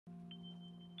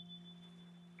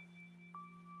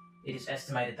It is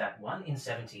estimated that 1 in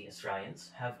 70 Australians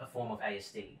have a form of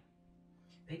ASD.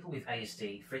 People with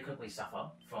ASD frequently suffer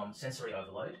from sensory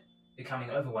overload, becoming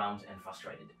overwhelmed and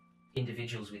frustrated.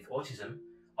 Individuals with autism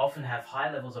often have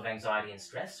high levels of anxiety and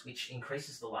stress, which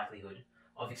increases the likelihood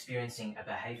of experiencing a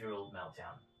behavioural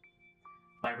meltdown.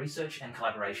 My research and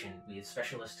collaboration with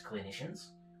specialist clinicians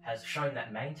has shown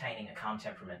that maintaining a calm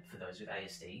temperament for those with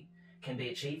ASD can be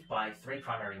achieved by 3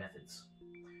 primary methods.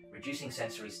 Reducing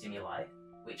sensory stimuli,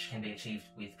 which can be achieved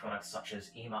with products such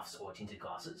as earmuffs or tinted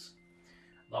glasses.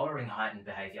 Lowering heightened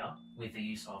behaviour with the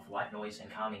use of white noise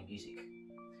and calming music.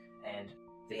 And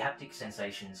the haptic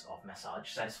sensations of massage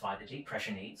satisfy the deep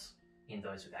pressure needs in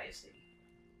those with ASD.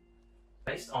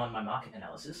 Based on my market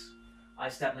analysis, I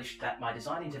established that my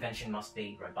design intervention must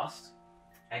be robust,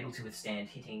 able to withstand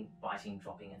hitting, biting,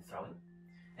 dropping and throwing,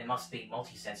 and must be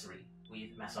multi-sensory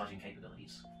with massaging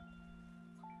capabilities.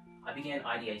 I began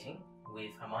ideating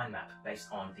with a mind map based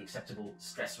on the acceptable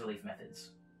stress relief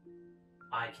methods.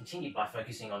 I continued by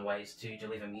focusing on ways to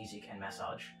deliver music and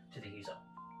massage to the user.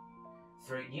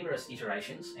 Through numerous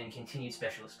iterations and continued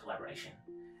specialist collaboration,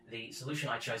 the solution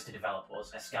I chose to develop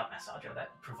was a scalp massager that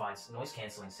provides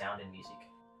noise-cancelling sound and music.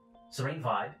 Serene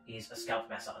Vibe is a scalp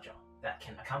massager that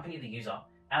can accompany the user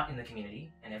out in the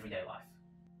community and everyday life.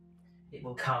 It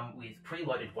will come with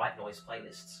preloaded white noise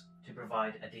playlists to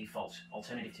provide a default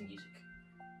alternative to music.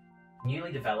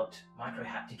 Newly developed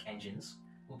microhaptic engines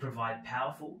will provide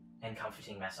powerful and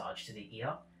comforting massage to the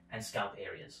ear and scalp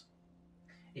areas.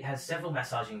 It has several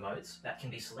massaging modes that can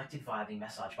be selected via the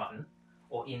massage button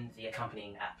or in the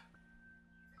accompanying app.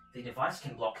 The device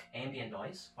can block ambient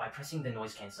noise by pressing the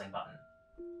noise cancelling button.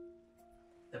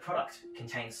 The product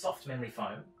contains soft memory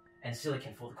foam and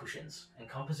silicone for the cushions and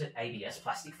composite ABS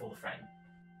plastic for the frame.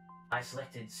 I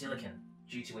selected silicone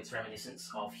due to its reminiscence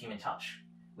of human touch,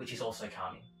 which is also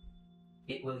calming.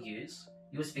 It will use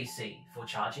USB-C for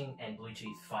charging and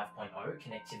Bluetooth 5.0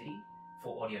 connectivity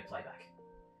for audio playback.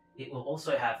 It will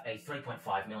also have a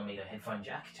 3.5mm headphone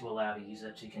jack to allow the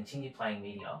user to continue playing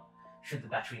media should the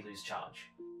battery lose charge.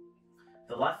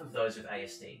 The life of those with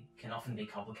ASD can often be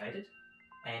complicated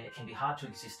and it can be hard to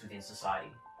exist within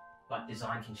society, but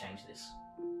design can change this.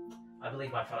 I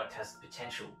believe my product has the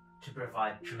potential to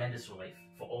provide tremendous relief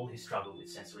for all who struggle with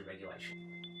sensory regulation.